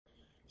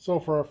So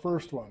for our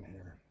first one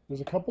here, there's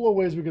a couple of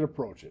ways we could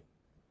approach it.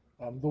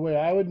 The way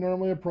I would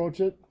normally approach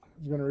it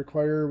is going to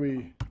require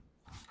we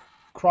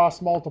cross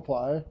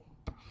multiply.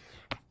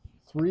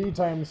 3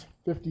 times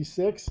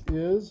 56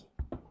 is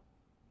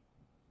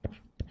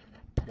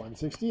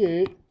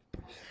 168.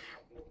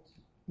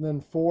 And then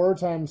 4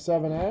 times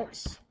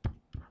 7x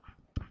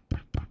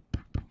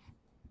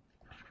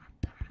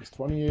is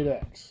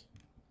 28x.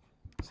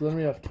 So then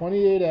we have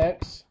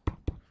 28x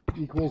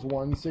equals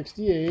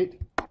 168.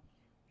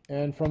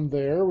 And from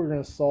there, we're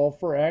going to solve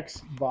for x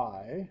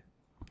by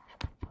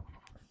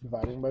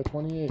dividing by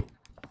 28.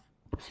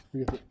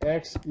 We get that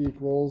x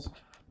equals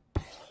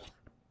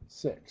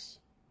 6.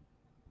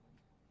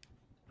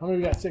 How many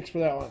we got 6 for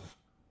that one?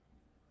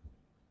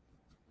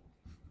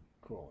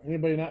 Cool.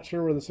 Anybody not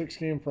sure where the 6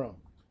 came from?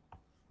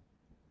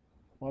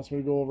 Wants me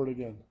to go over it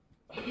again.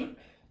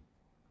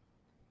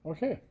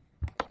 Okay.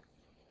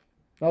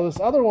 Now this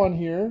other one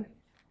here,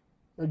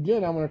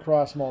 again, I'm going to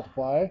cross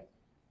multiply.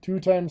 2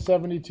 times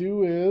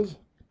 72 is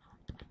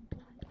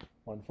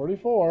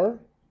 144.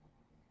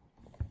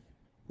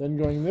 Then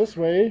going this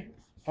way,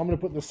 I'm going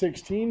to put the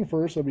 16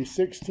 first. It'll be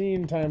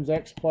 16 times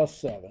x plus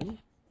 7.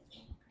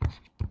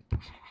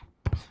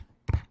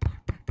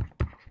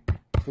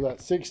 So that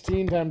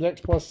 16 times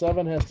x plus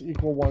 7 has to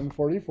equal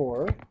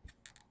 144.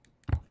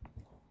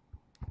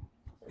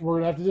 We're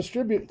going to have to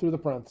distribute through the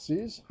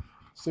parentheses.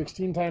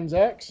 16 times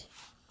x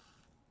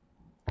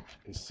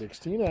is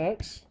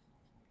 16x.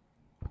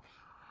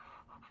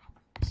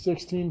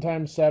 16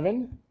 times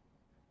 7,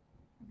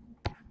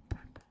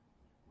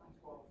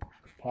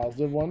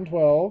 positive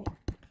 112.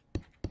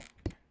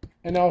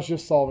 And now it's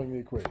just solving the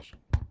equation.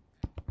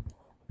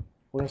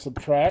 We're going to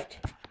subtract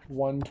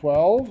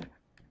 112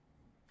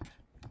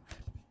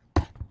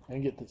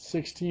 and get that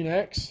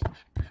 16x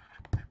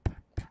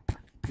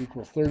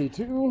equals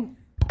 32.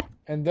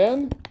 And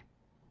then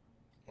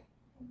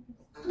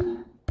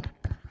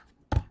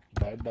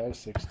divide by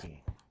 16.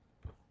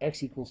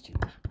 X equals 2.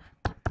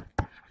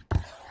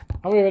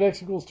 How many had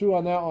x equals 2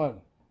 on that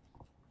one?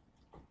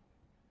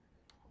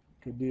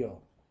 Good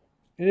deal.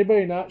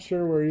 Anybody not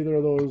sure where either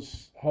of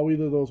those, how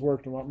either of those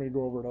worked and want me to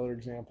go over another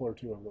example or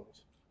two of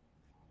those?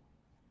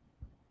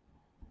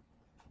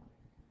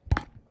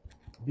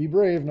 Be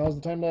brave, now's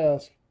the time to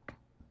ask.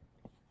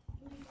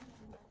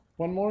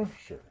 One more?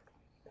 Sure.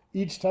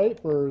 Each type,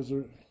 or is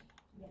there?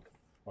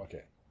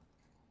 Okay.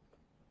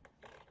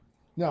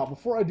 Now,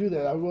 before I do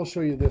that, I will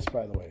show you this,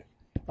 by the way.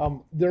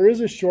 There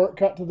is a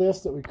shortcut to this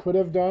that we could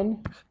have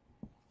done.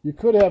 You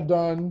could have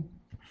done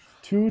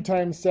 2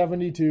 times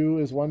 72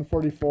 is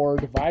 144,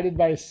 divided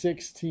by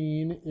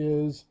 16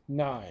 is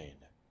 9.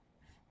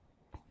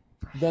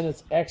 Then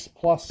it's x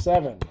plus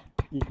 7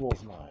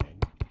 equals 9.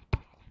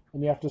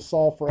 And you have to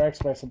solve for x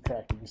by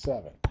subtracting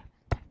 7.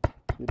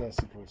 Get s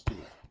equals 2.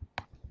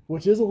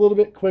 Which is a little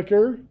bit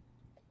quicker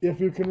if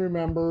you can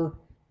remember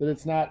that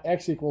it's not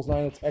x equals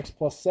 9, it's x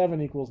plus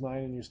 7 equals 9,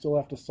 and you still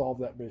have to solve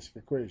that basic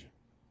equation.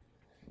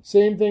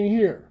 Same thing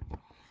here.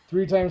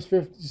 3 times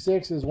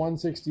 56 is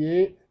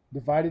 168.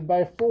 Divided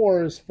by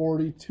 4 is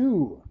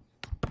 42.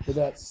 So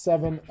that's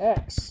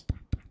 7x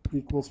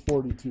equals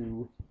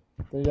 42.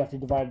 Then you have to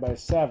divide by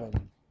 7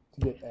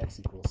 to get x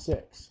equals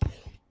 6.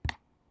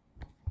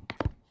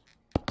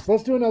 So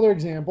let's do another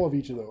example of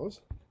each of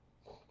those.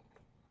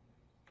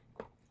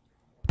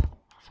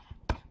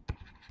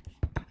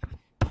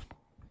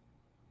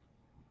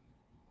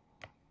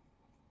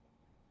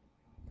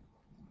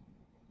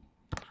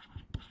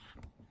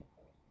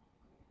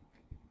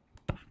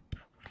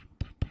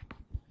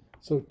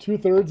 So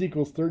 2/3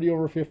 equals 30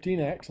 over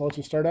 15x. So let's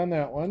just start on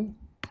that one.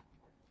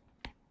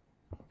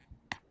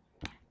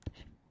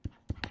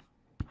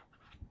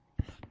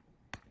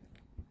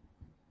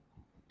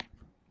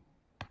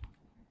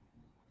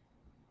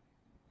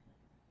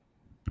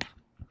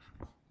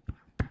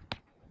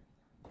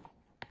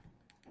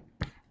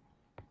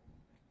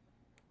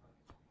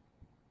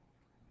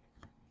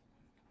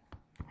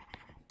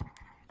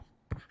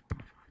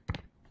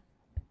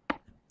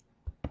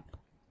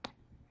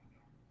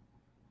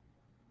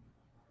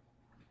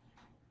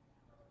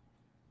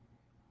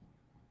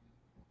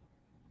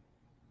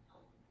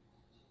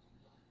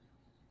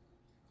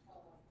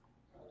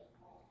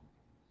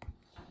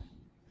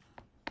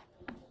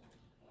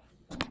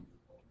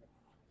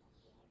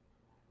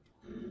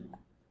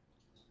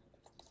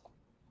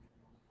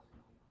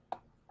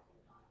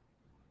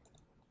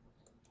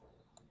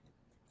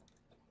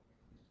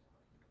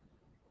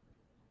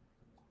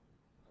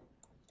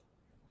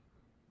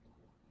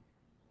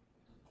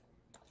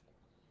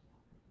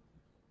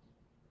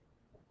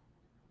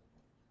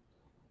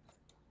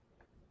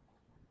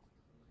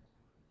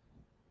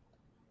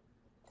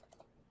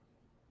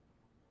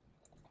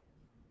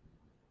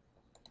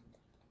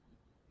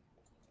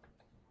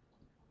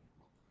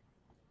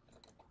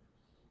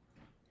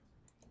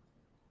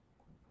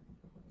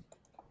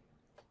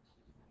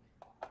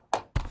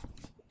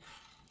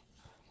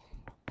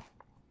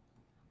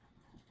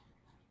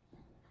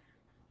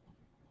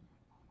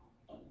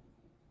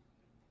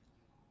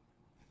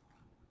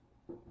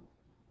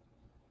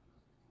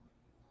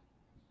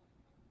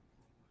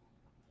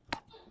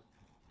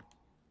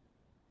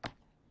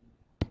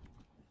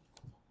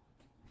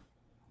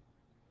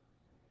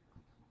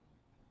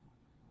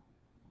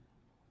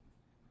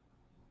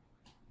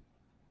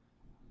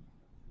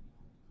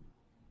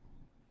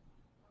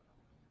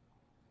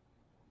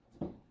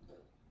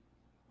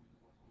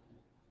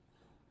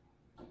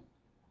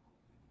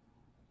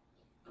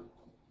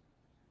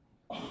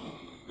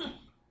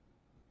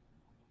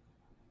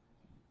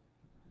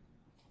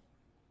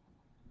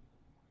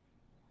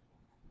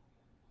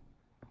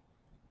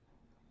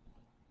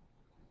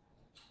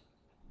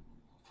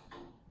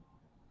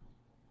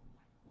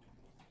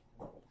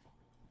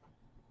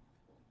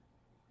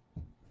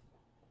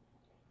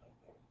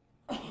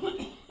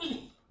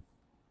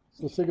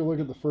 So let's take a look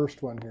at the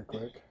first one here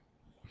quick.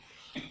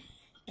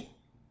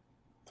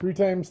 3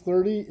 times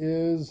 30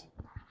 is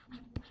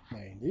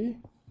 90.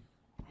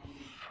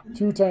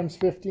 2 times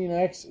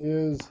 15x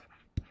is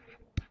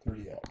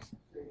 30x.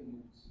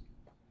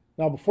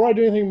 Now, before I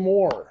do anything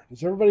more,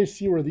 does everybody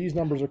see where these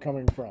numbers are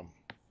coming from?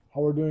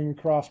 How we're doing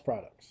cross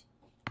products?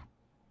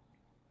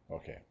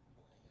 Okay.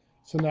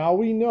 So now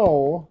we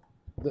know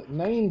that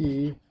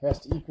 90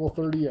 has to equal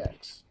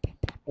 30x.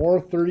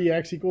 Or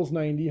 30x equals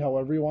 90,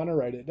 however you want to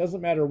write it. It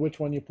doesn't matter which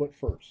one you put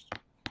first.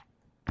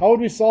 How would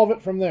we solve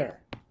it from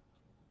there?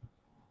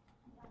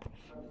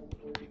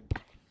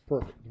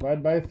 Perfect.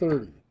 Divide by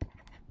 30.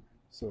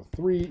 So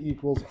 3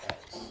 equals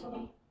x.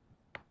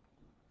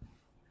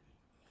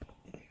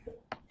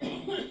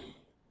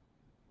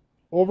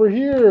 Over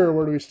here,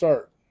 where do we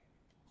start?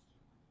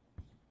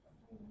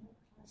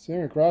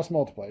 Same, cross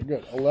multiply.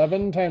 Good.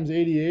 11 times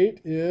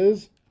 88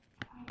 is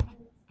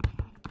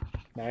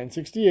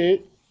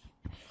 968.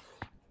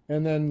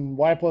 And then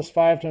y plus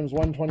 5 times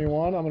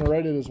 121. I'm going to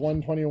write it as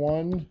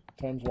 121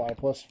 times y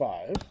plus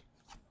 5.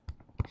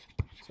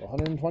 So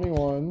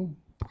 121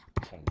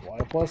 times y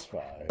plus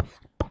 5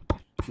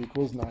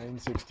 equals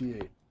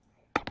 968.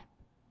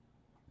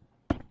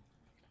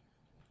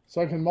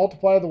 So I can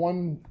multiply the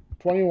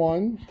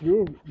 121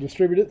 through,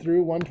 distribute it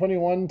through.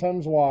 121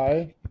 times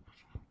y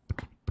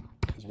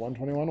is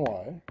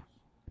 121y.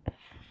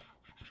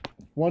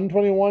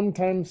 121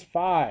 times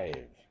 5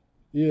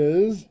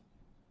 is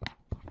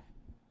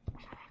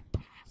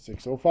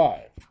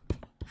 605.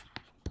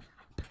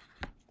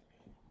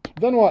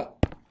 Then what?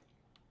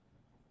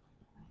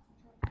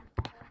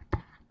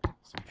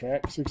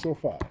 Subtract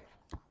 605.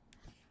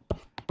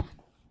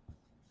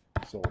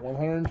 So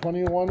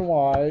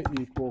 121y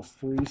equals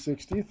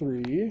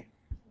 363.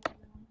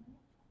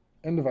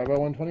 And divide by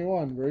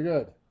 121. Very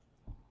good.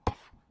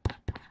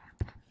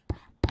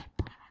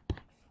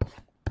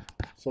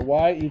 So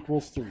y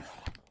equals 3.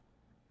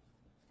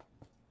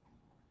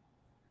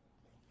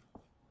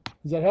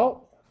 Does that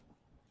help?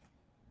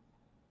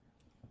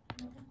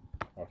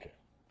 Okay.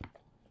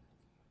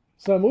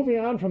 So moving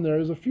on from there,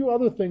 there's a few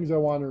other things I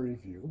want to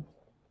review.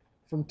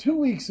 From 2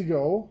 weeks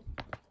ago,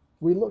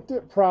 we looked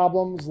at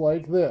problems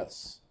like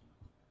this.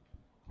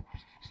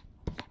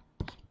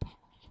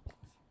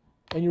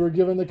 And you were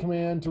given the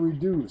command to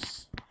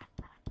reduce.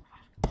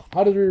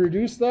 How did we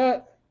reduce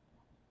that?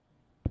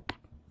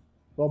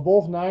 Well,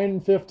 both 9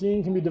 and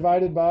 15 can be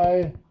divided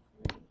by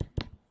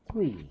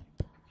 3.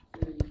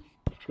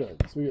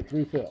 Good, so we get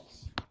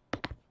 3/5.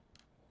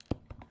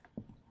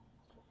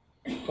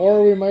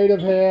 Or we might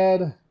have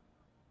had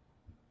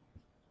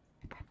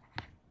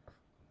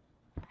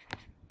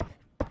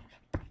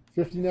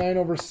 59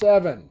 over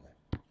 7.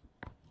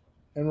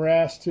 And we're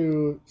asked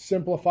to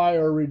simplify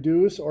or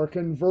reduce or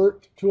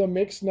convert to a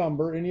mixed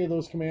number. Any of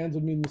those commands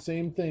would mean the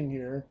same thing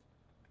here.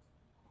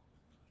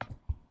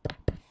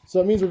 So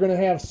it means we're going to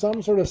have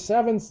some sort of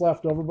sevenths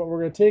left over, but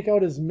we're going to take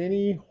out as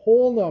many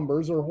whole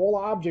numbers or whole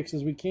objects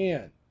as we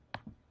can.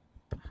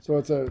 So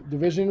it's a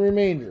division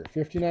remainder.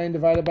 59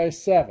 divided by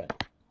 7.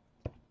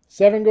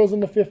 7 goes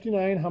into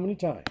 59 how many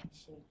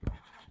times?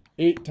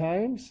 8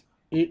 times.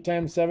 8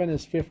 times 7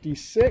 is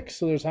 56.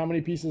 So there's how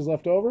many pieces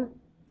left over?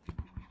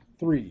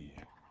 3.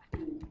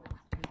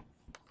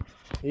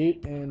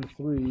 8 and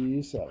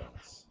 3/7.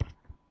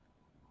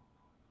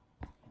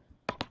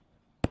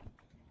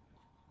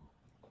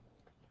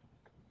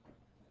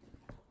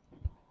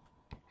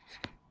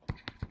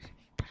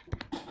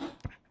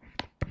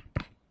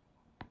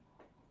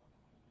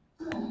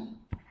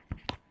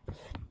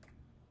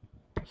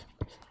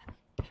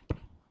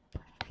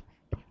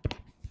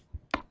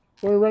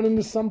 So we run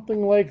into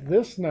something like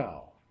this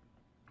now.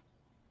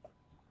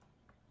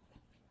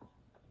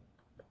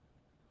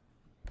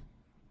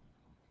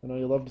 I know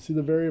you love to see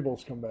the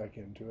variables come back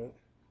into it.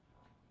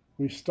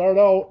 We start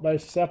out by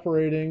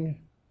separating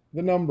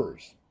the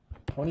numbers.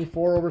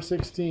 24 over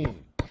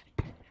 16.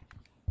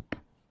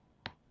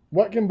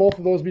 What can both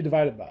of those be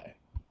divided by?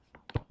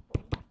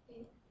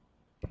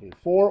 Okay,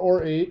 4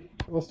 or 8.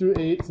 Let's do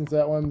 8 since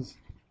that one's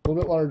a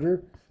little bit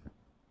larger.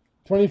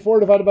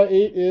 24 divided by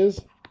 8 is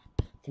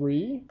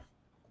 3.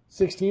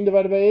 16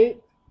 divided by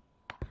 8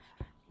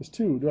 is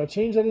 2. Do I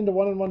change that into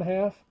 1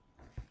 1/2?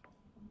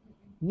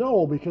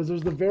 No, because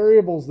there's the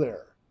variables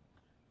there.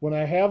 When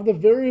I have the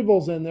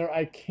variables in there,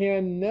 I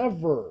can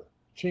never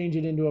change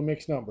it into a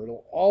mixed number.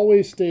 It'll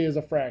always stay as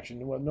a fraction,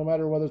 no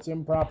matter whether it's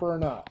improper or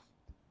not.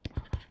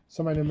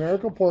 So my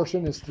numerical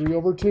portion is 3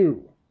 over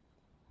 2.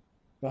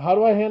 Now how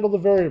do I handle the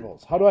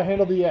variables? How do I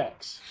handle the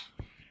x?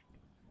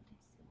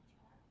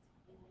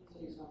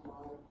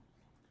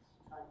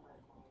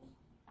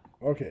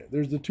 Okay,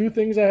 there's the two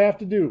things I have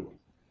to do.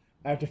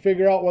 I have to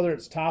figure out whether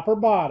it's top or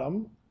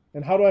bottom.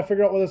 And how do I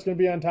figure out whether it's going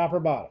to be on top or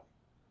bottom?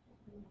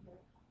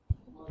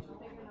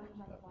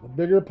 The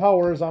bigger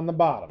power is on the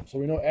bottom. So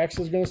we know x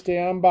is going to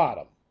stay on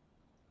bottom.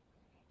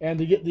 And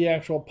to get the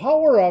actual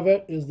power of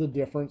it is the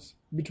difference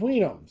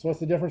between them. So what's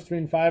the difference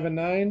between 5 and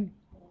 9?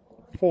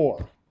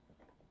 4.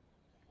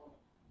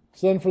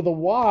 So then for the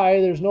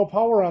y, there's no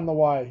power on the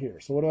y here.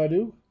 So what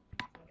do?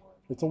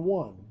 It's a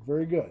 1.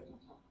 Very good.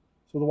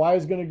 So the y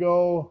is going to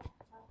go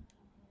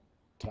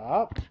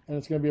top, and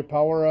it's going to be a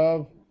power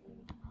of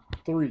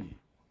 3.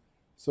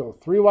 So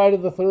 3y to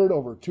the third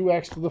over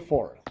 2x to the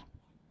fourth.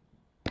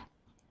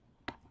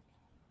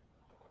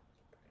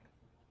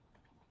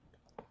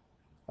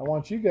 I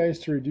want you guys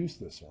to reduce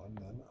this one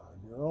then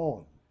on your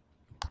own.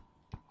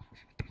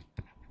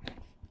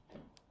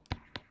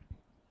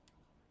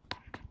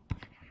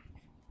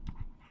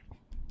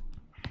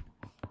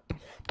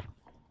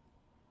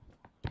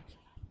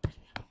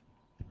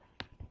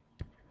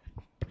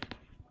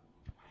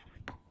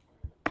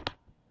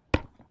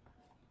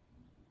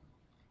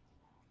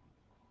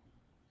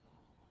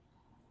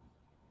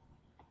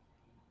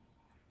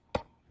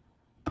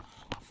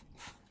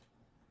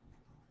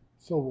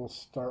 So we'll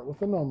start with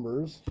the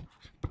numbers.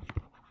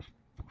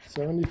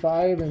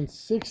 75 and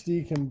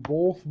 60 can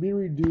both be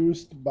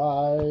reduced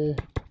by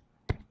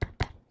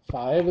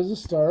 5 as a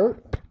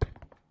start.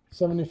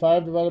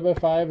 75 divided by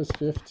 5 is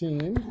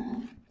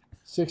 15.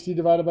 60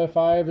 divided by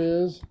 5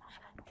 is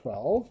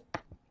 12.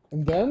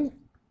 And then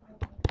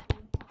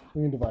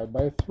we can divide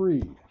by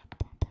 3.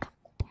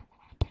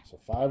 So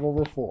 5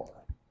 over 4.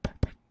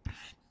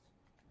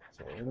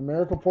 So the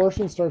numerical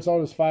portion starts out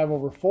as 5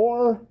 over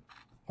 4.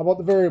 How about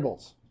the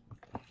variables?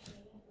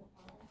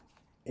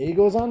 A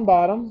goes on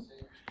bottom,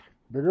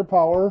 bigger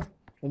power,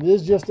 and it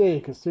is just A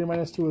because 3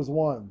 minus 2 is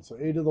 1. So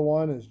A to the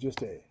 1 is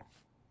just A.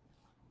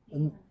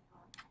 And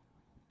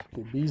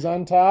okay, B's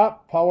on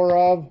top, power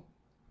of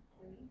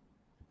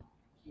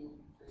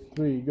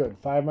 3. Good.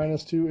 5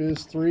 minus 2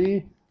 is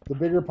 3. The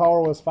bigger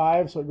power was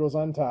 5, so it goes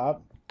on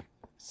top.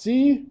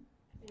 C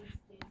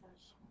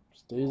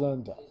stays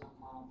on top.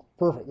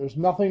 Perfect. There's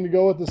nothing to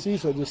go with the C,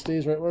 so it just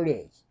stays right where it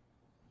is.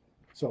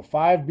 So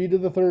 5b to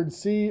the third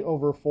C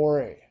over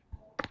 4a.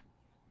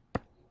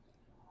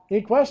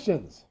 Any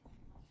questions?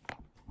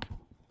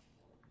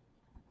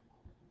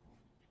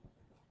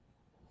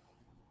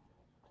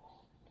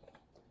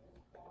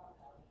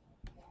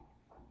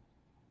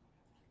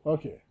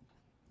 Okay,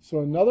 so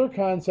another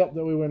concept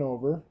that we went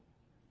over.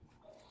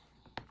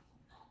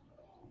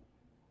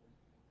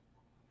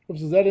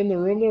 Oops, is that in the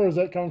room there, or is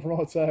that coming from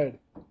outside?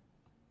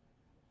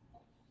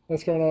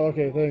 That's coming out,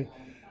 okay, thank you.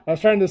 I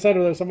was trying to decide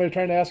whether there's somebody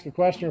trying to ask a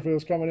question or if it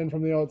was coming in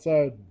from the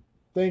outside.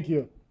 Thank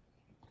you.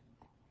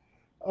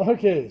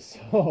 Okay,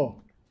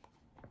 so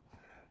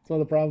it's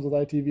one of the problems with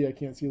ITV. I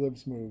can't see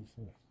lips move.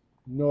 So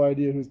no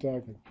idea who's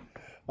talking.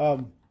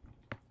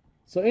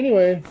 So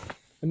anyway,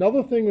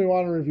 another thing we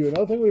want to review,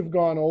 another thing we've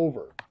gone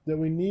over that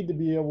we need to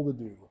be able to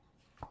do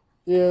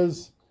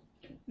is,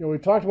 we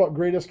talked about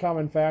greatest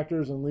common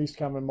factors and least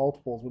common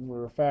multiples when we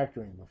were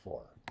factoring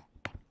before.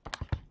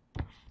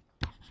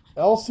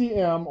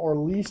 LCM, or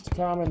least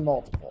common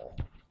multiple,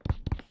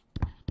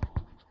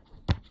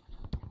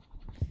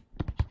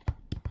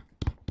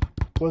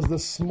 was the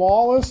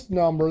smallest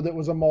number that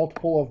was a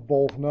multiple of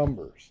both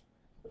numbers.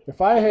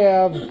 If I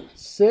have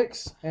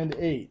 6 and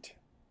 8,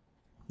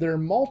 their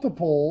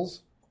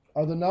multiples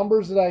are the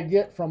numbers that I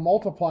get from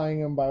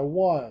multiplying them by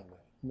 1,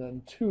 and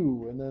then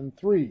 2, and then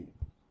 3.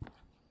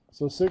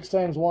 So 6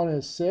 times 1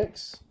 is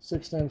 6,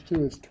 6 times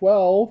 2 is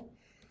 12,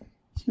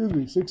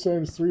 6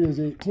 times 3 is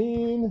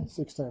 18,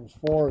 6 times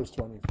 4 is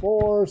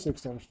 24,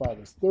 6 times 5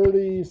 is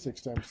 30,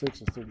 6 times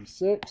 6 is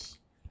 36.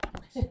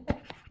 A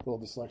little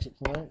dyslexic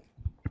tonight.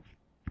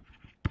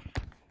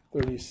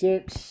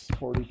 36,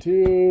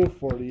 42,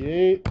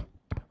 48,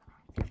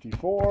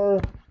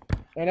 54,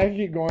 and I can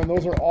keep going.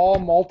 Those are all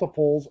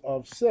multiples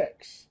of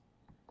 6.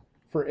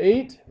 For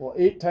 8, well,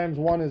 8 times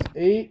 1 is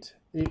 8,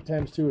 8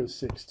 times 2 is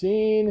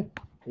 16,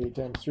 8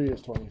 times 3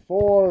 is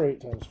 24,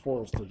 8 times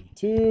 4 is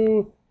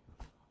 32,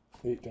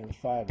 8 times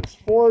 5 is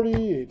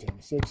 40, 8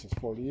 times 6 is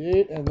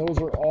 48, and those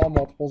are all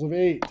multiples of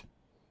 8.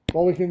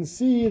 Well, we can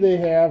see they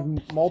have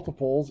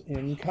multiples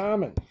in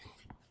common.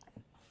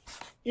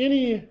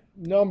 Any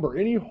number,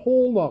 any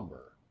whole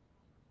number,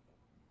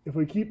 if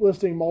we keep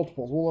listing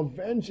multiples,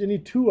 any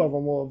two of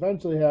them will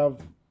eventually have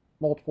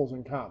multiples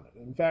in common.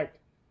 In fact,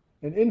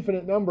 an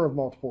infinite number of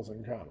multiples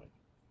in common.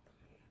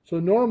 So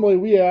normally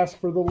we ask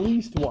for the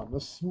least one,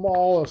 the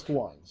smallest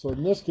one. So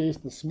in this case,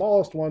 the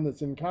smallest one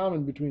that's in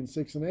common between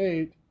 6 and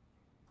 8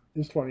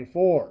 is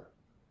 24.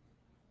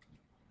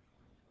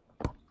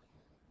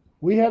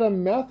 We had a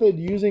method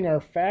using our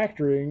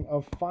factoring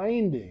of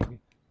finding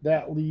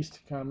that least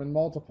common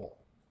multiple.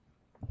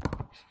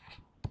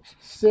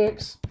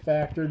 6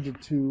 factored to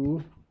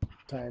 2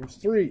 times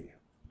 3.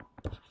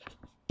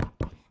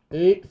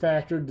 8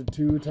 factored to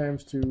 2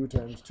 times 2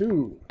 times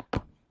 2.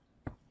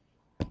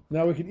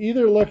 Now we could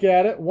either look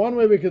at it, one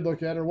way we could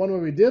look at it, or one way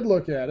we did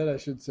look at it, I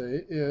should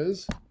say,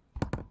 is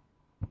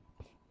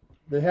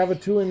they have a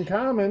 2 in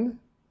common,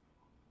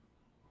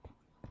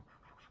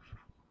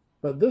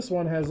 but this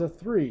one has a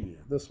 3.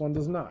 This one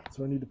does not.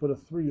 So we need to put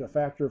a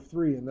factor of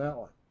 3 in that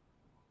one.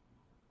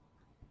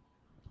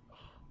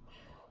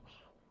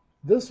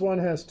 This one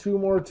has 2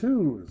 more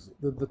 2's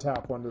that the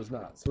top one does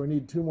not. So we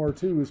need 2 more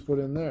 2's put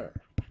in there.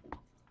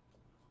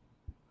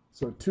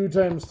 So 2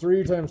 times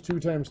 3 times 2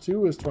 times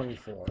 2 is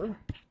 24.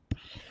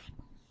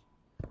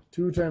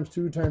 2 times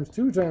 2 times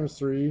 2 times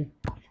 3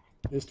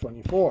 is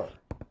 24.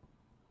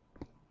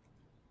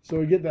 So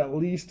we get that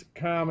least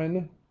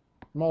common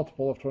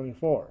multiple of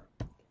 24.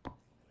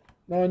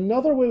 Now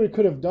another way we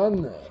could have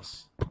done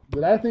this,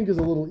 that I think is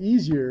a little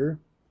easier,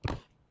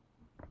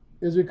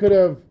 is we could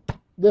have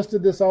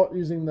listed this out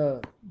using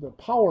the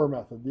power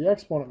method, the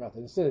exponent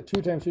method. Instead of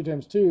 2 times 2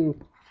 times 2,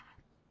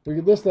 we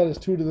could list that as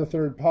 2 to the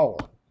third power.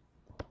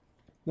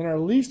 Then our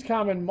least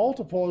common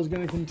multiple is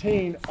going to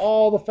contain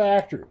all the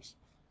factors.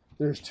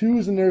 There's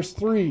 2's and there's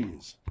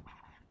 3's.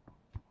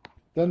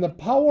 Then the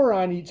power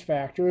on each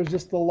factor is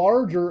just the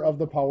larger of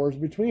the powers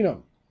between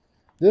them.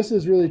 This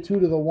is really 2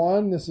 to the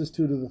 1, this is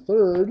 2 to the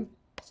third,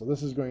 so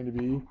this is going to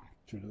be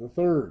 2 to the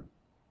third.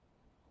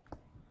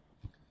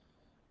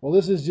 Well,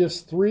 this is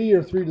just 3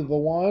 or 3 to the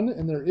 1,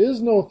 and there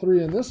is no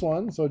 3 in this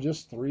one, so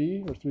just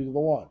 3 or 3 to the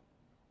 1.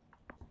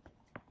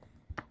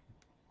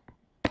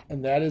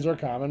 And that is our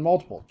common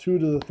multiple. 2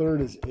 to the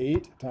third is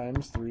 8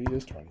 times 3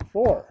 is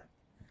 24.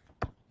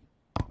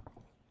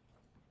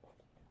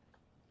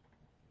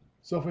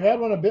 So if we had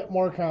one a bit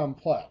more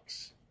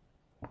complex,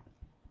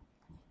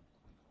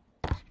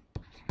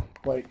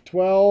 like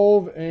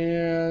 12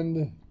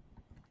 and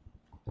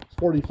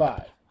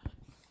 45.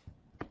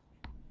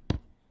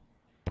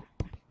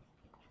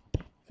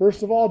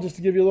 First of all, just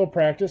to give you a little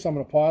practice, I'm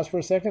going to pause for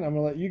a second. I'm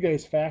going to let you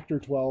guys factor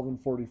 12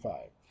 and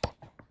 45.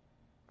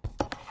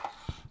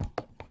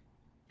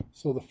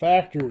 So the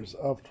factors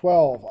of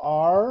 12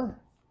 are,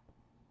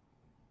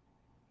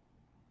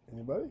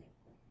 anybody?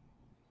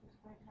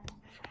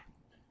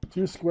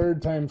 2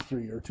 squared times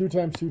 3, or 2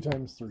 times 2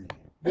 times 3.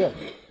 Good.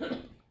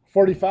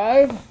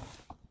 45?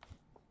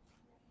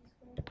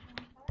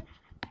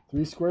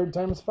 3 squared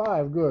times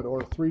 5. Good.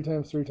 Or 3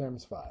 times 3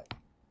 times 5.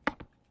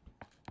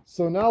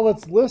 So now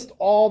let's list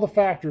all the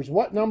factors.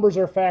 What numbers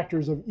are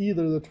factors of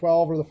either the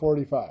 12 or the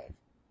 45?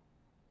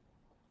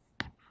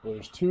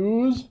 There's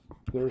 2's,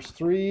 there's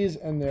 3's,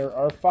 and there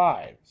are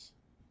 5's.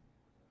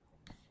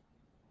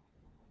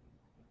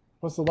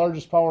 What's the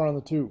largest power on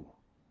the 2?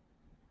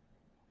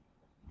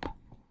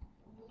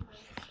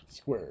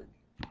 Squared.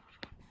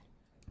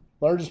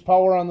 Largest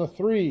power on the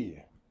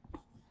 3.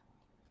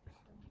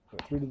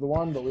 3 to the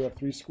 1, but we have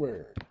 3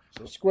 squared.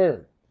 So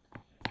squared.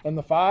 And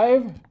the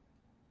 5?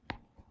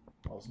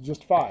 Well, it's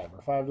just 5,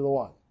 or 5 to the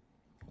 1.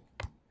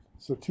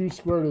 So 2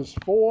 squared is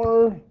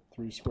 4.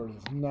 3 squared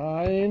is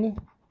 9.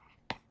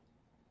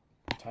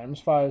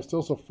 Times 5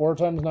 still, so 4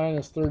 times 9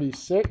 is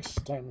 36.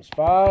 Times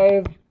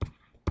 5.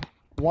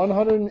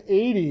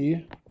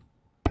 180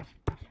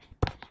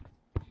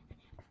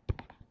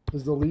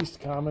 is the least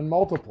common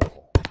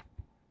multiple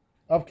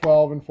of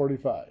 12 and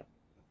 45.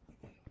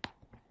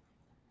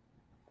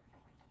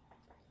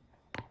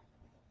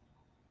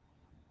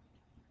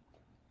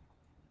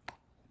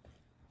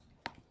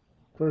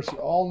 Of course, you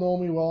all know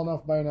me well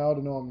enough by now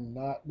to know I'm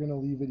not going to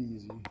leave it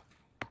easy.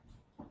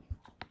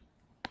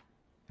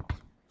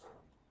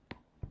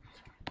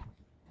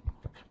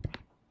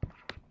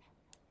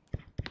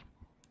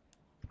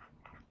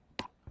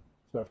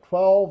 So I have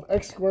 12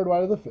 x squared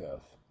y to the 5th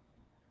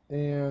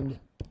and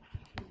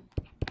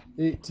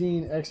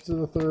 18 x to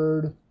the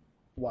 3rd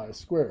y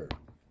squared.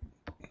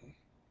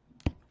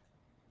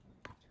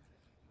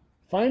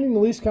 Finding the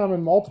least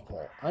common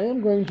multiple, I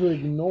am going to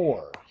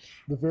ignore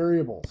the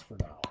variables for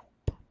now.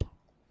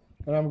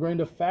 And I'm going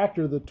to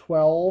factor the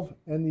 12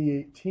 and the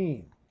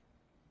 18.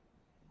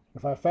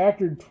 If I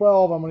factored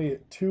 12, I'm going to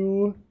get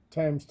 2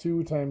 times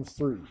 2 times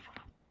 3.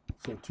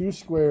 So 2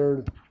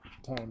 squared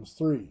times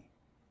 3.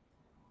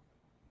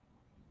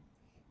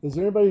 Is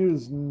there anybody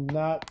who's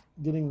not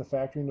getting the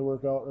factoring to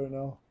work out right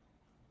now?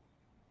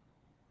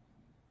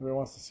 Anybody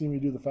wants to see me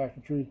do the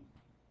factor tree?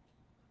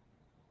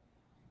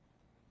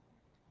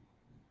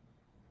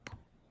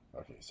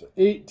 Okay, so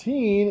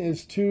 18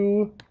 is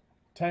 2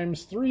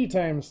 times 3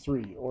 times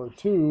 3, or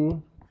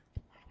 2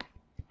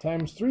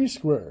 times 3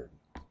 squared.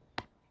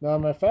 Now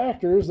my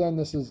factors, then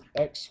this is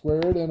x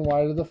squared and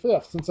y to the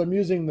 5th. Since I'm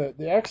using the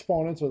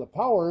exponents or the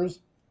powers,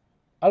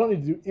 I don't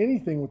need to do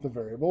anything with the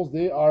variables.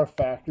 They are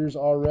factors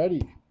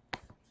already.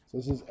 So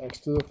this is x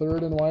to the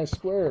 3rd and y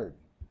squared.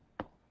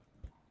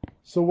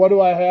 So what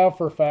do I have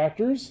for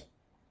factors?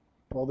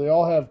 Well, they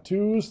all have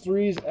 2's,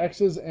 3's,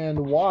 x's,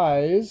 and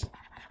y's.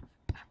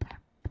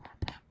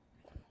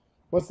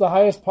 What's the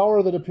highest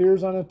power that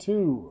appears on a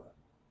 2?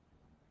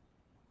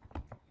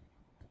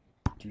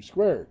 2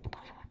 squared.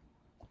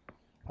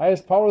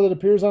 Highest power that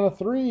appears on a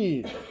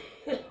 3?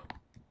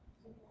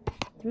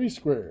 3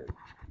 squared.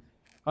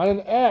 On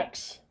an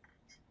x,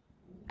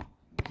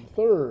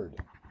 the 3rd.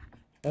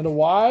 And a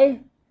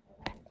y,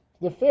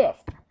 the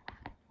 5th.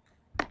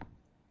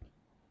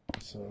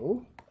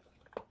 So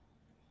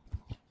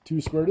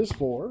 2 squared is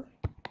 4.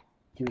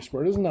 3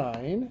 squared is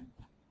 9.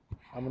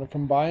 I'm going to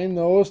combine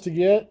those to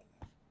get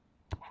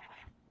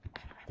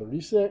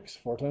 36.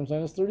 4 times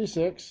 9 is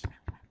 36.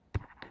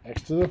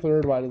 X to the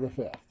 3rd, y to the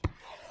 5th.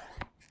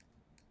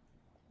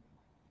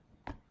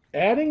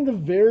 Adding the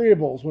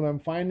variables when I'm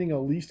finding a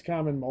least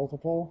common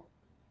multiple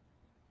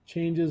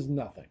changes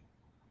nothing.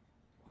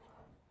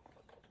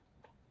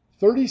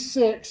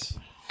 36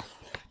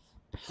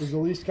 is the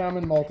least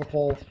common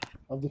multiple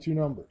of the two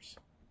numbers.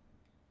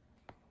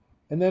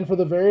 And then for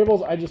the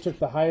variables, I just took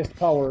the highest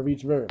power of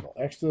each variable,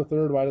 x to the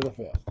third, y to the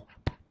fifth.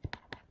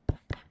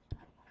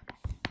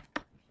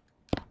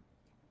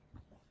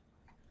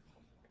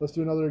 Let's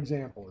do another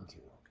example or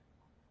two.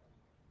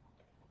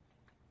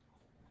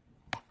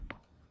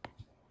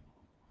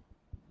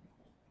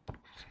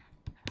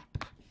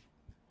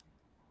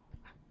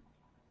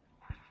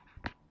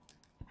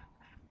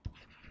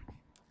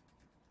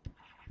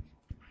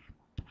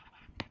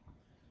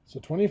 So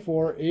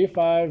 24,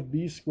 a5,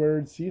 b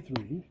squared,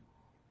 c3.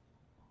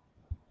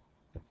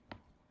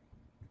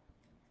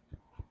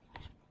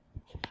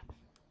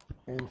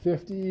 And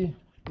 50,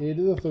 a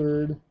to the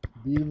third,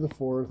 b to the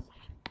fourth,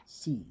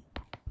 c.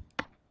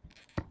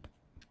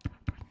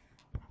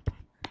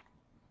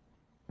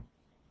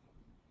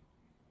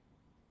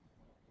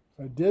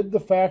 If I did the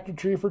factor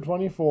tree for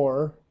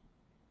 24,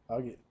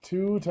 I'll get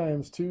 2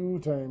 times 2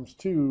 times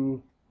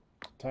 2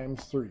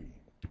 times 3.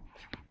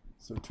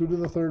 So 2 to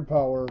the third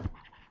power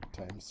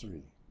times 3.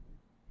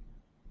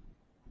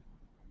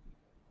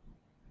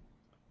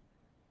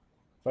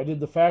 If I did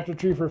the factor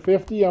tree for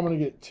 50, I'm going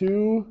to get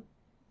 2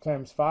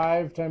 times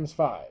 5 times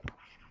 5.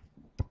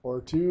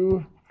 Or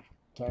 2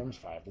 times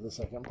 5 to the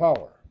second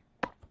power.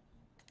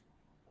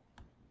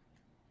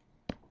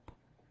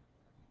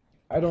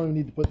 I don't even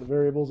need to put the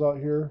variables out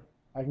here.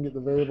 I can get the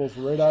variables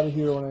right out of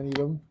here when I need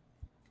them.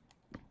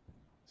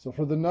 So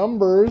for the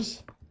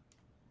numbers,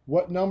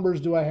 what numbers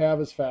do I have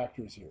as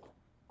factors here?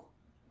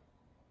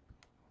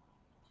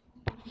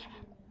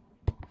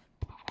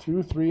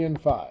 2, 3,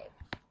 and 5.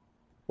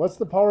 What's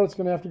the power that's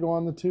going to have to go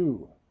on the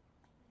 2?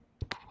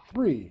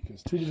 3,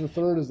 because 2 to the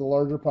third is the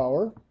larger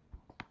power.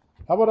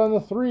 How about on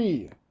the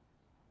 3?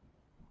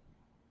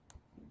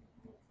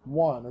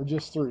 1, or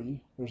just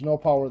 3. There's no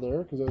power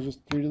there, because it was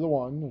just 3 to the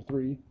 1, or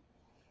 3.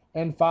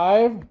 And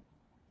 5?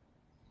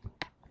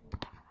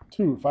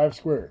 2, 5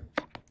 squared.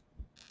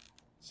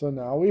 So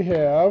now we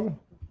have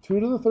 2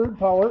 to the third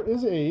power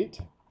is 8.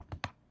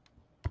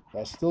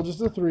 That's still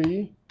just a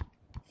 3.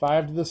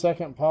 5 to the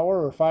second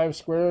power, or 5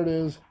 squared,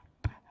 is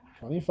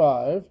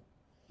 25.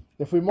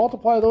 If we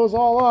multiply those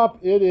all up,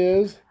 it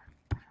is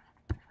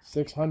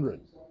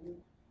 600.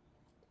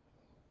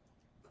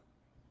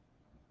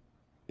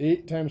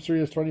 8 times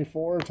 3 is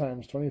 24,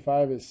 times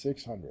 25 is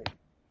 600.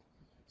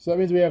 So that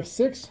means we have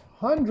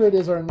 600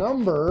 is our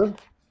number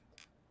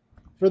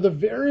for the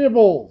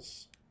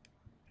variables.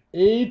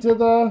 A to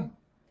the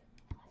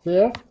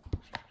fifth,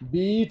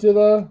 B to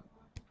the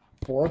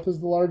fourth is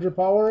the larger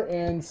power,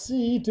 and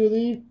C to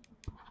the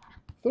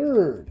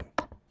third.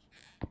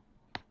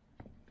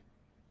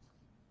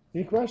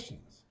 Any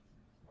questions?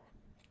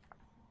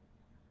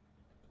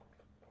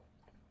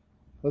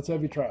 Let's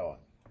have you try one.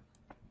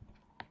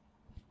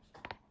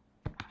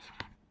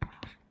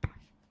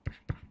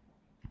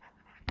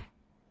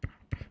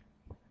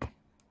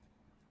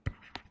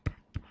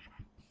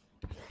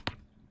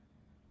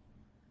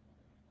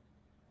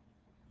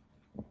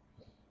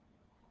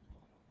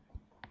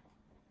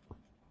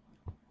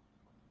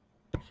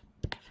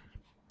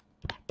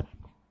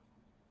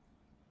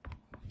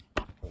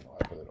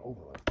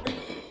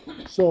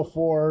 So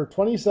for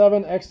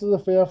 27, x to the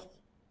fifth,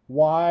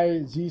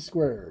 y, z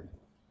squared.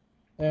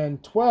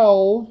 And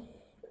 12,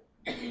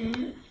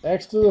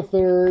 x to the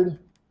third,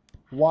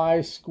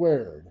 y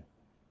squared.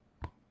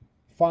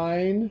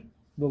 Find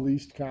the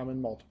least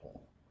common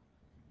multiple.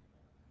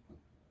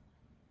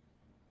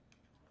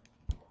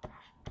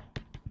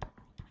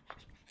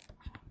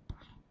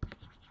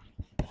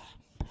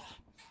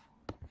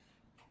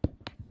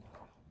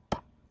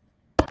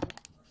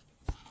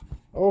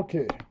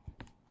 Okay.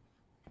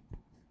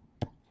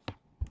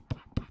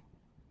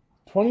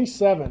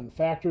 27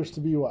 factors to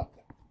be what?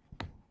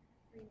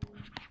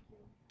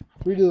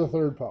 3 to the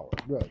third power.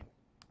 Good.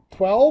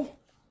 12?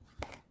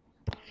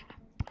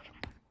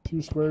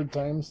 2 squared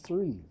times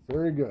 3.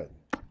 Very good.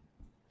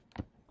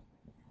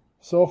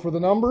 So for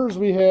the numbers,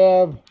 we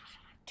have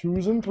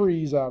 2's and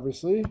 3's,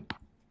 obviously.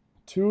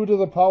 2 to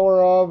the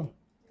power of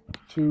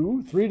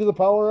 2. 3 to the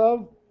power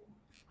of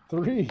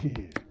 3.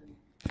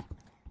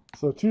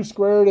 So 2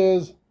 squared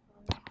is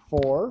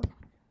 4.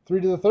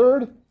 3 to the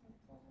third?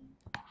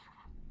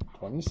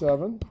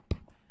 27.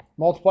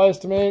 Multiplies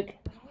to make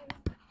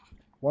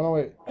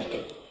 108.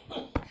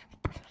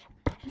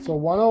 So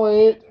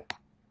 108,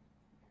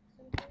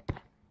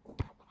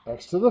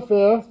 x to the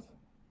fifth,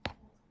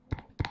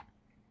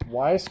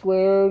 y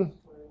squared,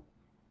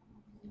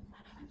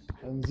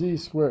 and z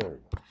squared.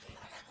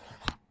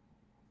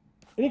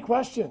 Any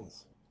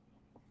questions?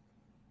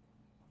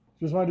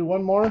 Just want to do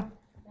one more?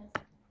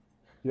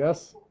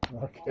 Yes?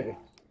 Okay.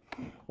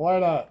 Why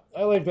not?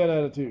 I like that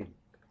attitude.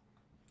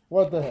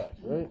 What the heck,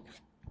 right?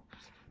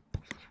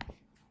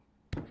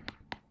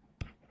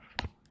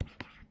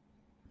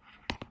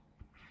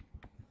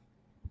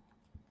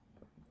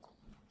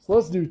 So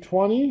let's do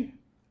 20,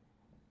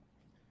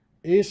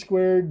 a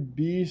squared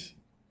b,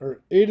 or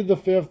a to the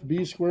fifth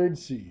b squared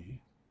c,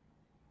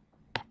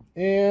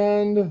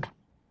 and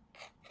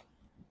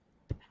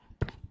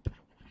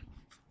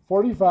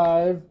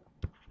 45,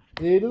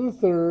 a to the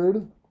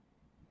third,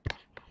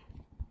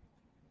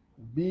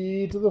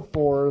 b to the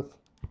fourth,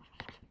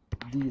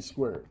 d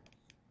squared.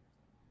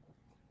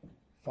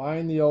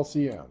 Find the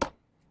LCM.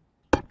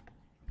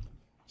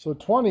 So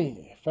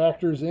 20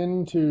 factors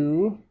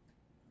into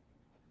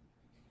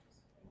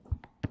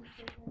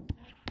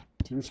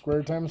 2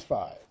 squared times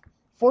 5.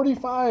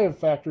 45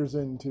 factors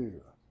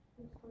into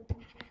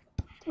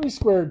 3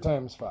 squared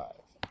times 5.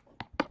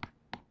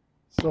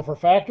 So for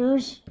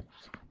factors,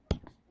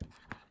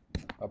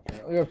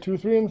 apparently we have 2,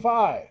 3, and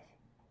 5.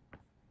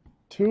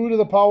 2 to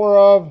the power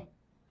of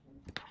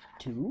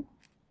 2,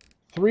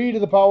 3 to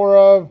the power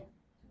of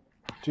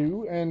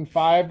 2, and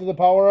 5 to the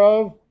power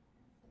of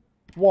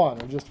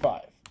 1, or just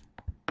 5.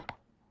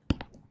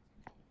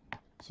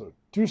 So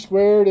 2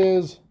 squared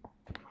is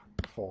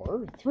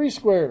 4. 3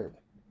 squared,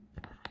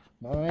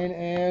 9,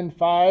 and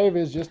 5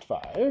 is just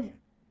 5.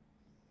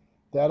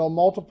 That'll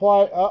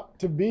multiply up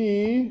to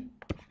be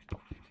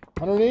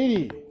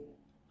 180.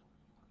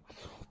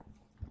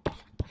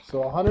 So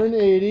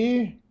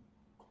 180,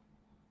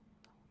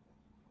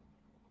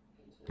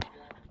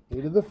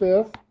 a to the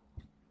fifth,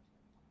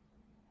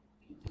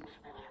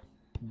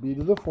 b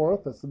to the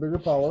fourth, that's the bigger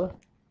power,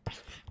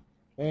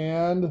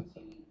 and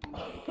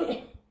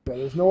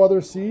there's no other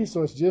c,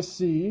 so it's just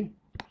c,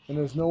 and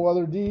there's no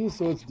other d,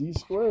 so it's d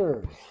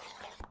squared.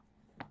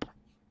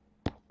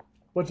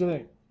 What do you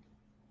think?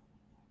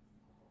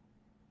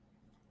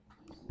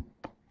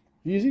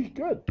 Easy?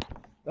 Good.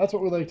 That's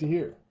what we like to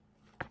hear.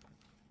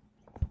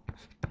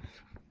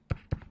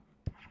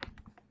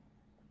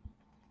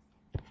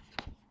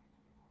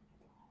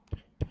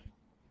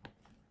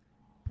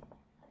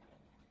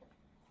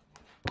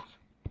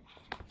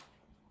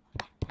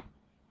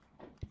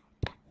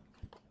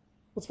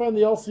 Let's find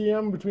the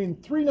LCM between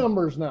 3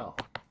 numbers now.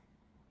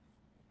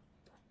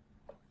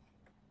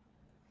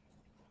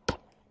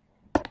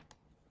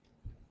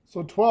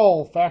 So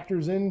 12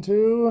 factors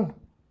into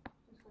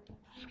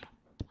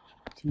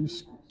 2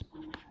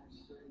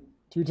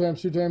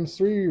 times 2 times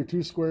 3, or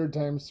 2 squared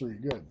times 3.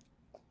 Good.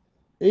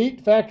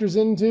 8 factors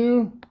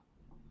into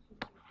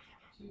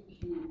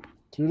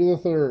 2 to the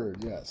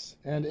third, yes.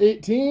 And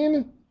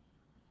 18?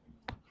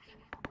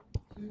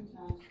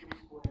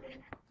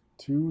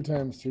 2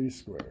 times 3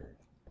 squared.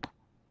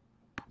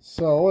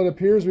 So it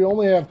appears we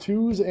only have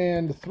 2's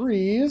and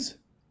 3's.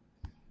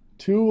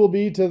 2 will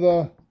be to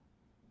the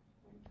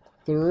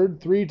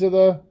third, 3 to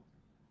the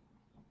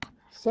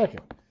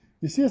second.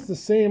 You see, it's the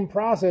same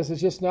process.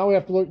 It's just now we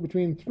have to look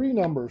between 3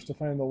 numbers to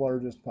find the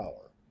largest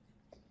power.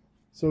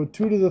 So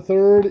 2 to the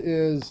third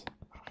is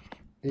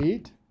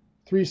 8.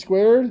 3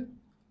 squared,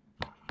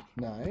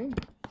 9.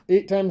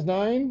 8 times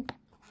 9,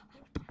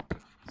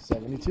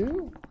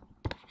 72.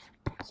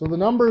 So the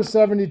number is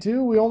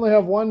 72. We only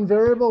have one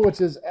variable,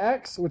 which is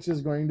x, which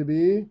is going to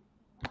be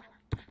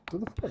to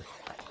the fourth.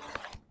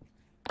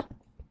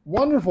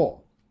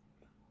 Wonderful.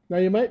 Now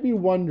you might be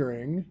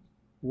wondering,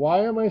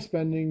 why am I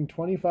spending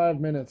 25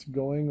 minutes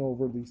going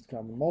over least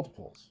common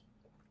multiples?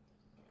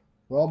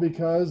 Well,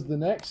 because the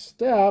next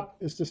step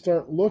is to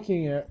start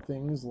looking at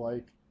things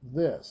like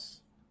this.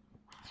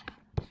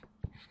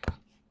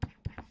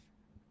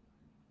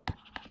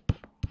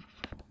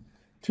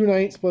 Two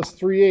ninths plus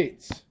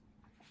 3/8.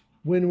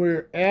 When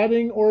we're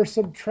adding or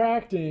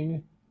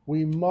subtracting,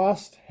 we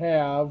must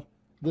have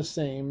the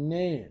same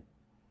name.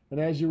 And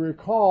as you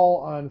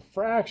recall, on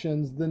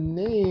fractions, the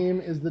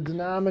name is the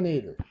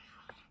denominator.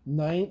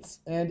 Ninths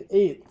and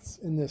eighths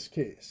in this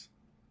case.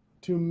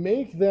 To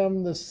make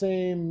them the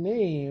same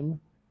name,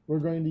 we're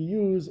going to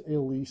use a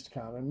least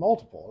common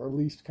multiple, or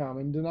least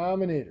common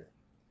denominator.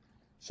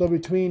 So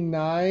between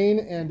 9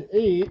 and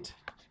 8,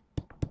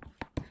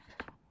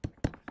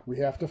 we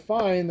have to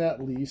find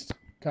that least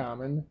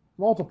common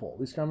multiple,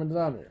 least common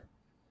denominator.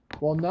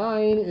 Well,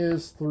 9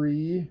 is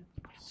 3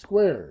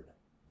 squared.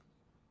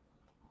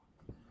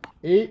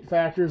 8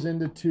 factors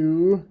into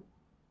 2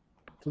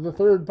 to the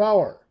third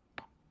power,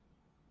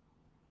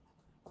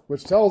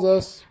 which tells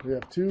us we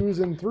have 2's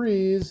and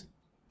 3's.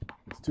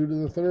 It's 2 to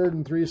the third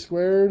and 3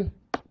 squared.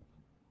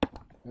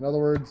 In other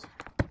words,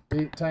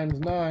 8 times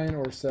 9,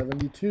 or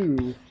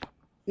 72,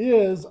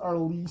 is our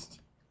least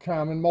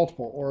common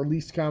multiple, or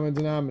least common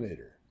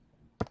denominator.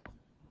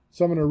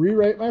 So I'm going to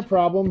rewrite my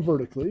problem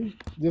vertically,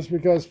 just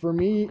because for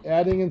me,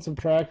 adding and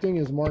subtracting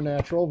is more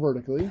natural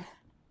vertically.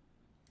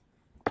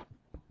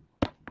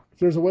 If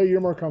there's a way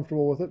you're more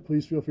comfortable with it,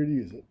 please feel free to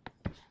use it.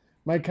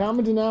 My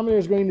common denominator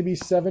is going to be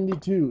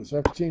 72, so I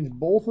have to change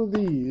both of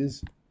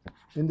these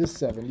into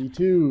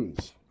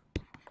 72's.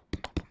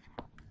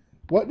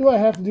 What do I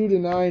have to do to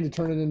 9 to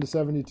turn it into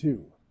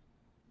 72?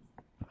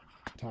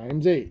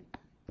 Times 8.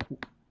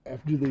 I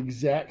have to do the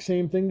exact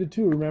same thing to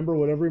 2. Remember,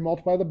 whatever we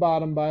multiply the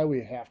bottom by,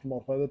 we have to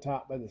multiply the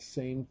top by the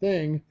same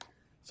thing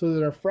so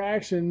that our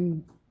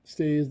fraction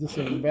stays the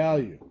same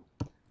value.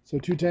 So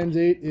 2 times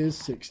 8 is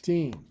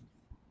 16.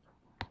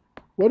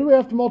 What do we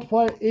have to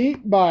multiply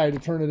 8 by to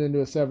turn it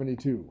into a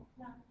 72?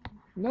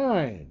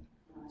 9.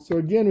 So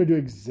again, we do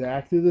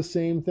exactly the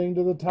same thing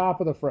to the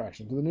top of the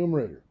fraction, to the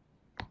numerator.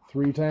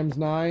 3 times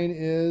 9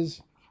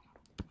 is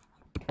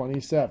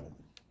 27.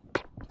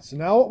 So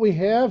now what we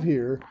have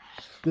here,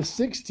 the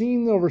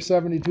 16 over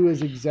 72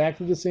 is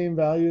exactly the same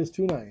value as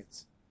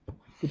 2/9.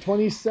 The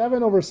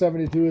 27 over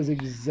 72 is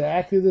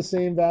exactly the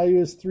same value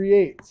as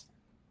 3/8.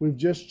 We've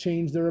just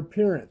changed their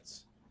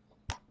appearance.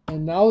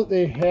 And now that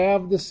they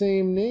have the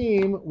same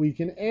name, we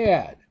can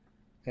add.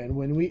 And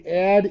when we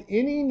add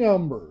any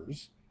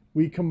numbers,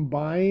 we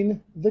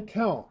combine the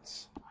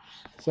counts.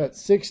 So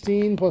that's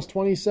 16 plus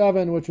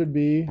 27, which would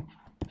be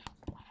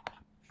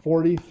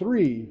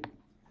 43.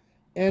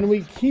 And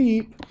we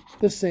keep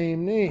the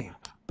same name,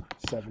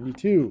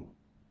 72.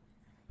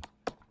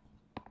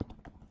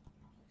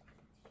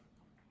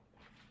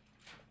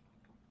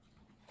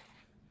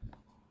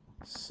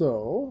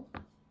 So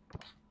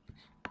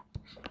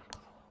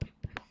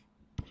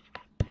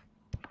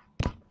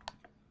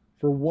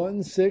for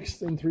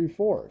 1/6 and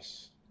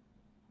 3/4,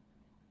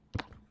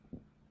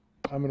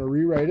 I'm going to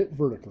rewrite it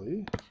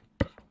vertically.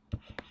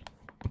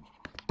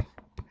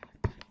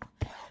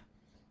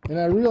 And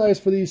I realize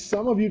for these,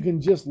 some of you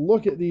can just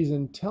look at these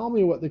and tell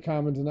me what the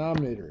common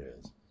denominator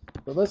is.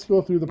 But let's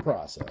go through the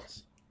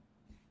process.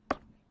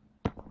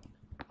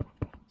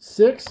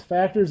 6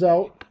 factors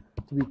out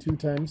to be 2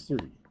 times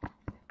 3.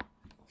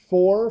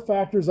 4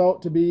 factors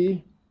out to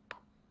be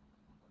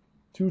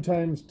 2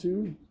 times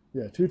 2.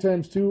 Yeah, 2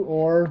 times 2,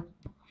 or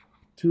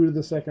 2 to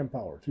the second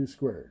power, 2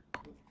 squared.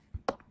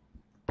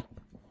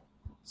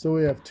 So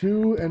we have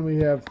 2 and we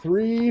have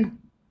 3.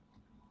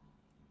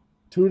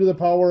 2 to the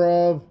power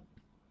of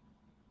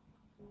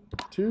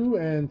 2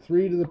 and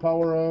 3 to the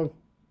power of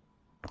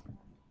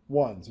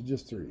 1, so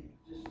just 3.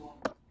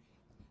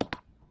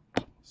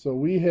 So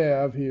we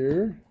have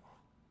here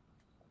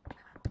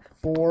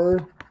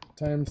 4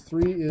 times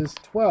 3 is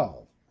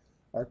 12.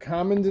 Our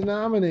common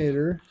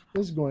denominator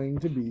is going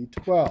to be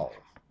 12.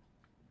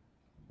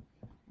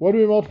 What do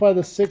we multiply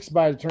the 6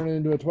 by to turn it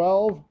into a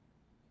 12?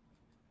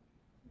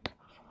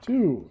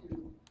 2.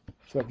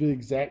 So I have to do the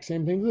exact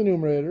same thing to the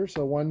numerator.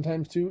 So 1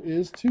 times 2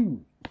 is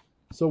 2.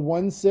 So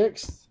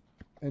 1/6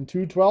 and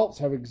 2/12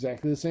 have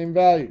exactly the same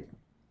value.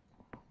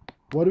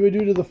 What do we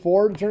do to the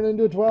 4 to turn it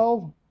into a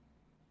 12?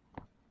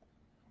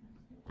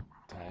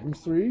 Times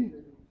 3.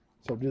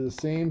 So do the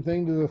same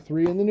thing to the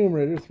 3 in the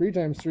numerator. 3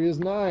 times 3 is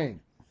 9.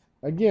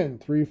 Again,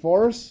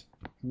 3/4,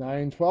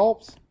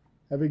 9/12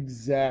 have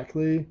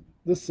exactly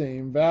the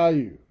same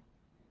value.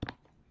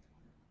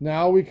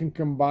 Now we can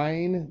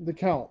combine the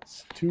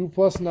counts. 2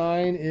 plus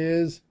 9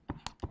 is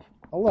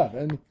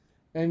 11,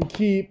 and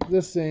keep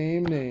the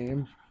same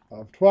name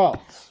of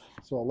 12ths.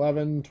 So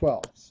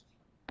 11/12.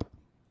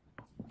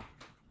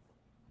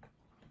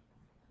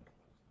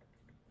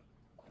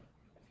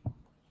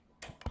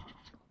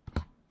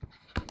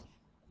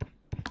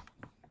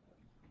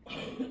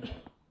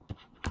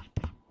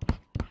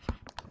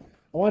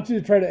 I want you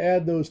to try to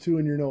add those two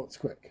in your notes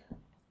quick.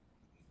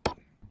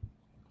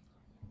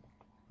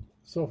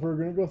 So if we're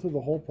going to go through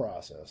the whole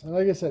process, and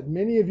like I said,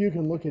 many of you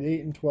can look at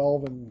 8 and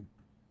 12 and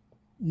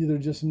either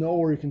just know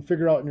or you can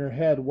figure out in your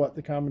head what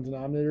the common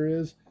denominator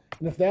is.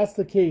 And if that's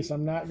the case,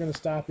 I'm not going to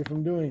stop you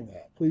from doing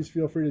that. Please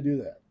feel free to do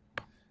that.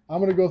 I'm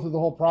going to go through the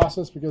whole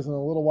process because in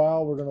a little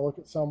while we're going to look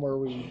at some where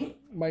we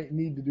might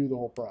need to do the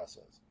whole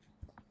process.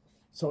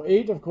 So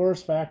 8, of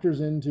course,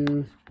 factors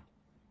into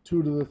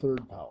 2 to the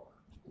 3rd power.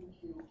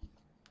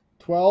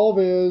 12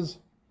 is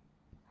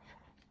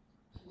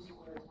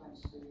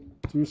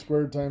 2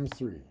 squared times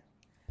 3.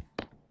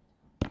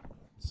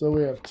 So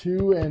we have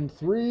 2 and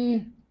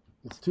 3.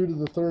 It's 2 to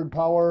the 3rd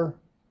power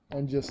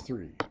and just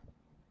 3.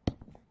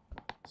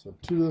 So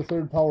 2 to the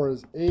 3rd power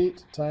is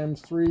 8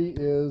 times 3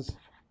 is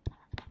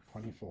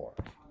 24.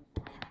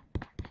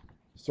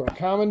 So our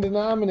common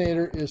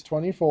denominator is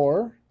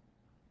 24.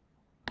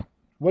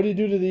 What do you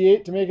do to the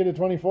 8 to make it a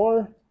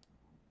 24?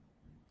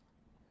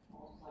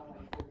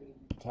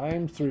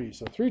 Times 3.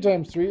 So 3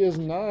 times 3 is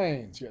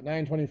 9. So you got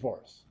 9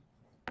 24ths.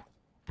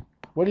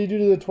 What do you do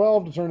to the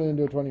 12 to turn it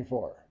into a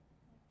 24?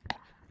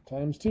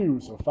 Times 2.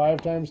 So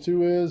 5 times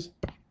 2 is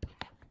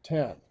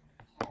 10.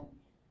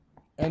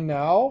 And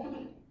now,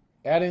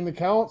 adding the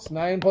counts,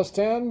 9 plus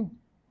 10,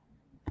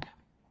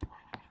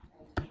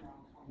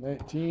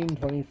 19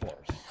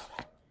 24ths.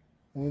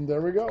 And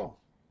there we go.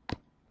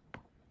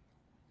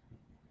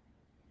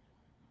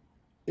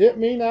 It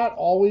may not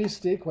always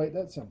stay quite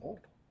that simple.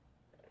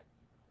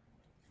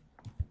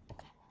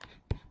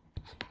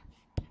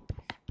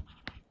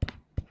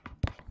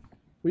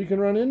 We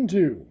can run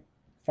into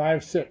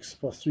 5/6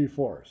 plus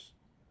 3/4.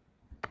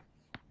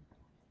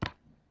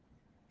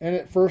 And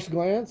at first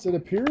glance, it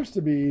appears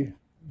to be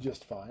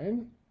just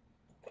fine.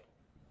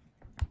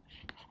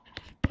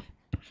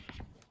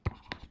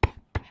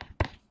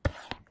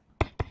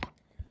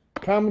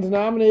 Common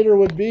denominator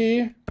would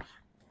be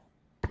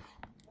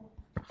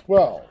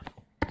 12.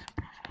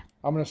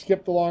 I'm going to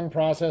skip the long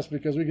process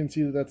because we can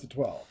see that that's a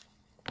 12.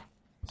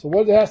 So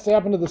what has to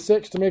happen to the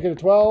 6 to make it a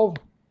 12?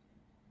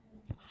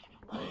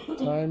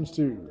 Times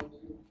 2.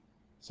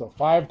 So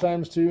 5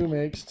 times 2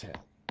 makes 10.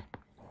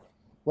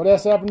 What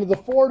has to happen to the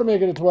 4 to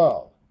make it a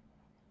 12?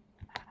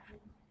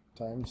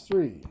 Times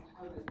 3.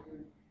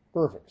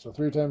 Perfect. So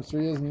 3 times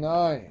 3 is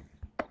 9.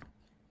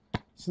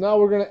 So now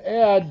we're going to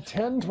add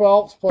 10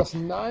 twelfths plus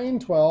 9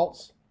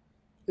 twelfths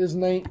is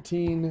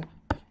 19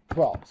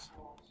 twelfths.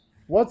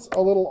 What's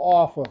a little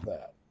off with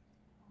that?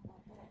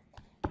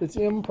 It's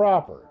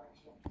improper.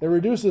 It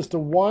reduces to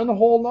one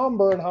whole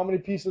number, and how many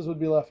pieces would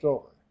be left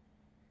over?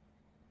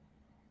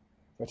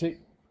 If I take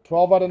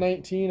 12 out of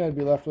 19, I'd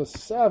be left with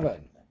 7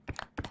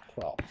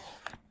 twelfths.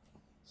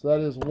 So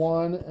that is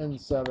 1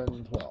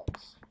 7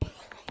 twelfths.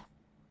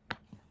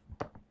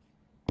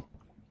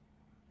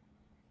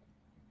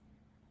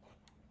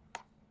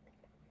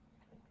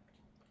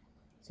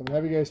 So I'm going to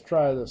have you guys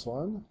try this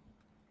one.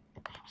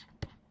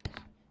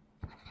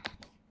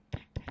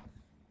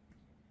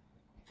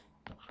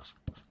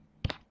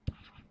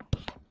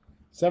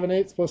 Seven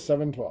eighths plus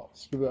 7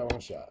 twelfths. Give that one a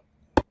shot.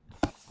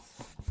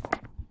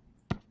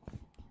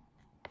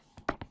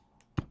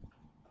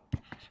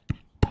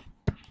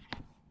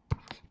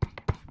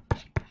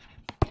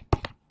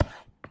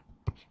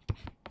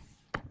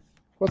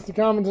 What's the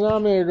common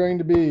denominator going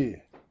to be?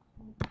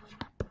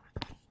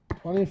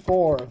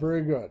 24.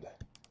 Very good.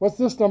 What's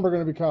this number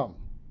going to become?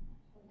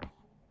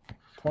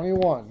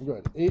 21.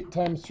 Good. 8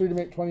 times 3 to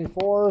make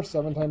 24.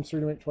 7 times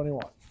 3 to make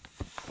 21.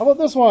 How about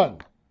this one?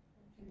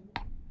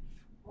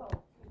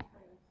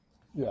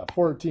 Yeah,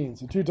 14.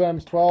 So 2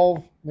 times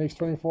 12 makes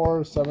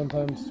 24. 7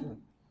 times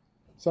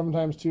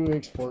 2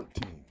 makes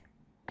 14.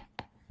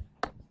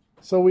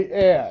 So we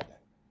add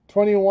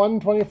 21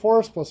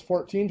 24ths plus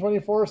 14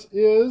 24ths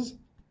is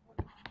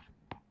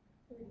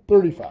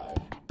 35.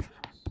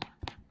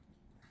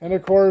 And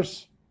of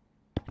course,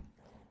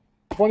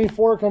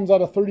 24 comes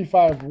out of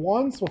 35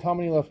 once, with how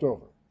many left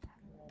over?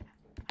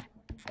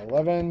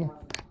 11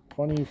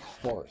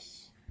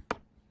 24ths.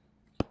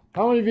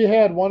 How many of you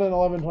had 1 and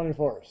 11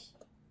 24ths?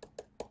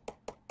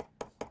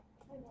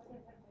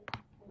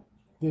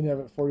 Didn't have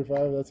it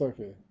 45? That's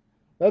okay.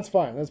 That's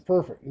fine. That's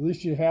perfect. At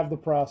least you have the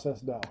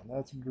process down.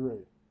 That's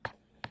great.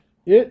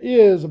 It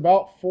is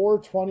about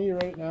 4:20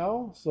 right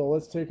now, so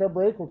let's take our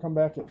break. We'll come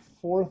back at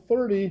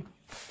 4:30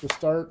 to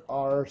start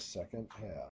our second half.